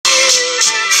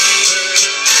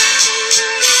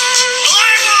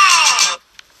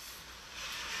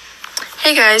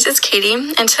Hey guys, it's Katie,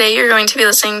 and today you're going to be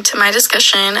listening to my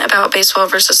discussion about baseball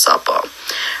versus softball.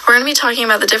 We're going to be talking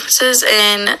about the differences,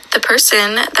 and the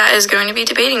person that is going to be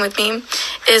debating with me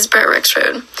is Brett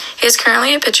Rexroad. He is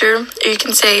currently a pitcher, or you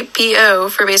can say BO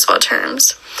for baseball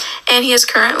terms, and he is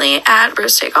currently at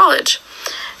Rose State College.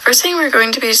 First thing we're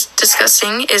going to be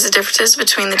discussing is the differences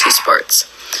between the two sports.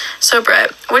 So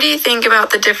Brett, what do you think about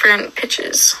the different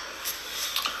pitches?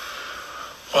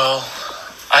 Well,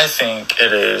 I think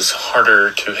it is harder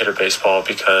to hit a baseball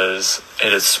because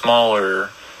it is smaller,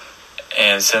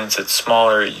 and since it's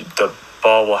smaller, the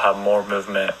ball will have more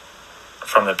movement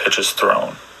from the pitches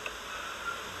thrown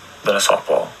than a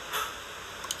softball.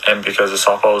 And because the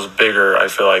softball is bigger, I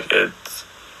feel like it's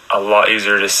a lot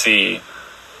easier to see,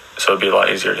 so it'd be a lot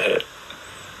easier to hit.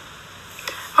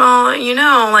 Well,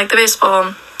 the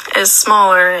baseball is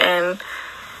smaller and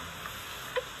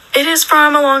it is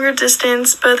from a longer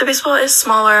distance, but the baseball is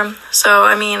smaller. So,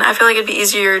 I feel like it'd be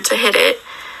easier to hit it.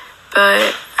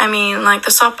 But,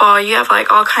 the softball, you have,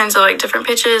 all kinds of, different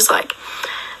pitches.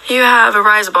 You have a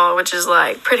rise ball, which is,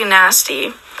 pretty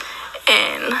nasty.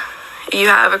 And you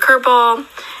have a curveball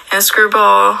and a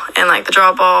screwball and, the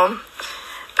draw ball.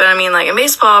 But, in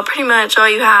baseball, pretty much all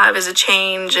you have is a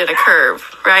change and a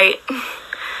curve, right?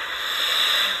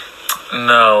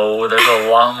 No, there's a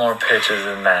lot more pitches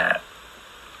than that.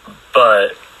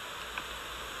 But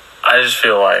I just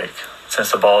feel like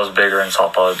since the ball is bigger in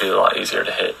softball, it'd be a lot easier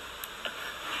to hit.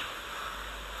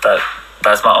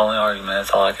 That's my only argument.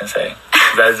 That's all I can say.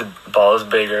 As the ball is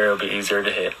bigger, it'll be easier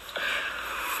to hit.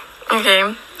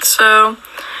 Okay, so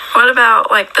what about,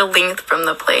 the length from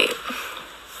the plate?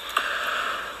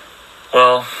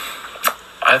 Well,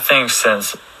 I think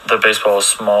since the baseball is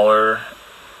smaller,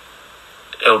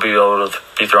 it'll be able to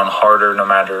be thrown harder no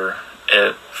matter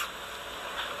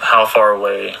how far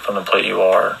away from the plate you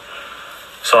are.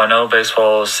 So I know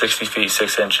baseball is 60 feet,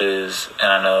 6 inches,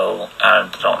 and I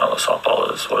don't know what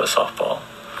softball is. What is softball?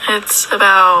 It's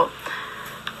about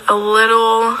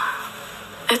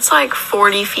it's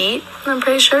 40 feet, I'm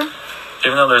pretty sure.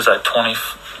 Even though there's that 20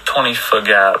 foot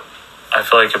gap, I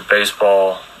feel like a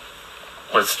baseball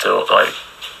would still,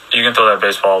 you can throw that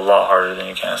baseball a lot harder than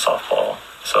you can a softball.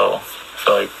 So I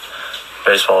feel like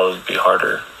baseball would be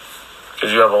harder,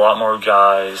 because you have a lot more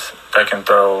guys that can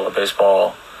throw a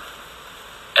baseball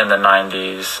in the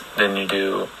 90s than you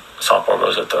do softball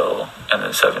goes that throw in the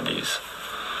 70s.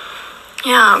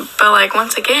 Yeah, but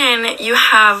once again, you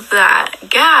have that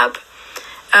gap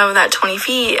of that 20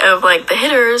 feet of the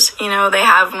hitters. They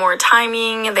have more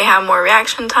timing, they have more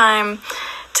reaction time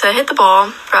to hit the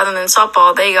ball rather than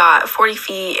softball. They got 40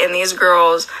 feet, and these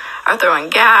girls are throwing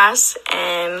gas,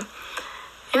 and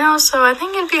so I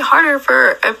think it'd be harder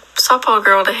for a softball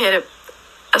girl to hit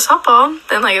a softball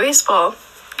than a baseball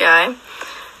guy.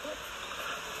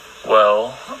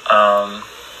 Well,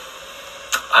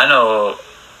 I know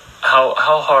how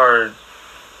hard.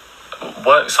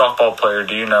 What softball player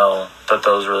do you know that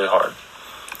throws really hard?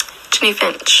 Jenny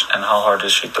Finch. And how hard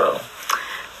does she throw?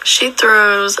 She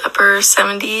throws upper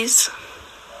 70s.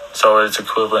 So it's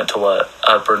equivalent to what?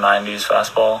 Upper 90s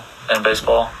fastball in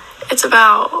baseball? It's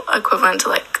about equivalent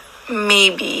to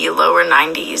maybe lower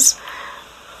 90s.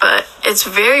 But it's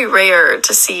very rare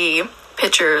to see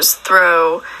pitchers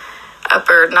throw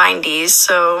upper 90s,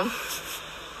 so...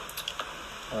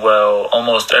 Well,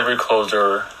 almost every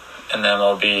closer in the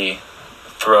MLB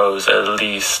throws at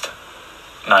least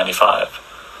 95.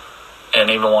 And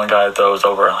even one guy throws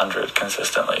over 100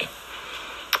 consistently.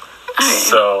 Okay.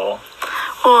 So...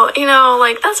 Well,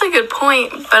 that's a good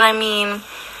point, but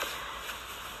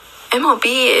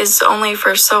MLB is only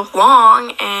for so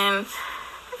long, and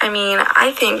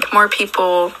I think more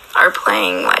people are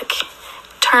playing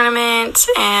tournaments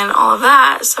and all of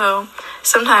that, so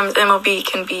sometimes MLB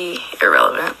can be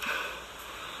irrelevant.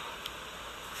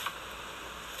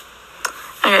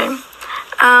 Okay,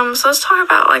 so let's talk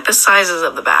about the sizes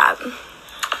of the bat.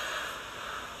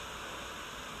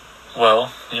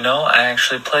 Well, I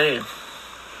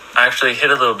actually hit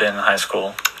a little bit in high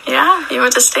school. Yeah? You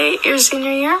went to state your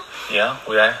senior year? Yeah,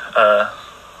 we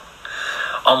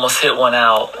almost hit one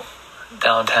out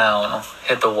downtown,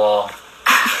 hit the wall.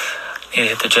 Need to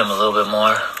hit the gym a little bit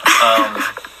more.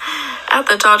 At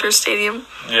the Dodger Stadium?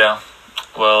 Yeah.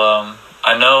 Well,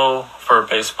 I know for a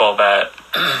baseball bat,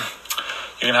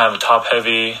 you can have a top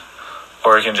heavy,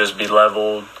 or it can just be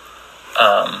leveled,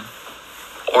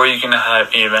 or you can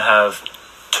even have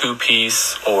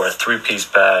 2-piece or a 3-piece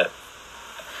bat.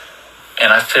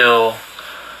 And I feel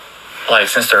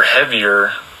since they're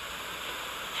heavier,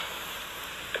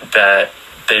 that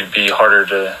they'd be harder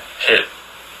to hit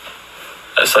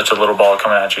such a little ball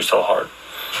coming at you so hard.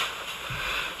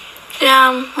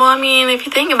 Yeah, well, I mean, if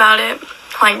you think about it,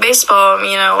 like baseball,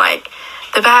 you know, like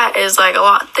the bat is like a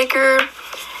lot thicker.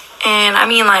 And I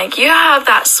mean, like you have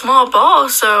that small ball,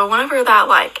 so whenever that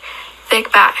like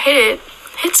thick bat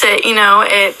hits it, you know,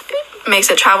 it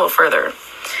makes it travel further.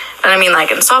 And I mean,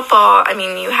 like in softball, I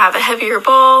mean, you have a heavier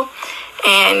ball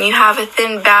and you have a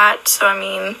thin bat. So, I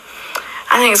mean,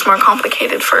 I think it's more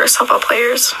complicated for softball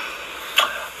players.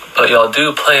 But y'all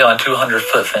do play on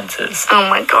 200-foot fences. Oh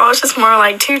my gosh, it's more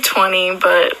like 220,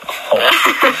 but...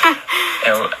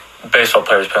 And baseball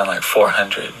players play on like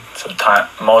 400, so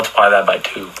multiply that by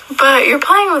 2. But you're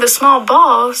playing with a small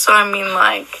ball, so I mean,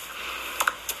 like,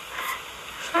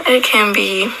 it can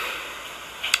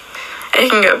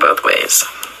go both ways.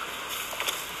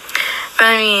 But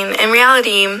I mean, in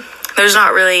reality, there's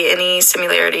not really any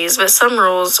similarities, but some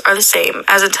rules are the same,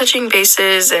 as in touching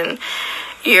bases and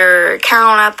your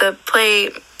count at the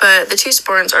plate, but the two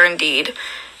sports are indeed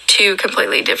two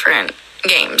completely different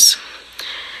games.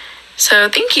 So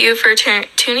thank you for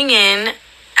tuning in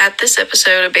at this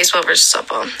episode of Baseball versus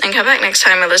Softball, and come back next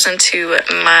time and listen to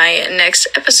my next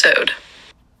episode.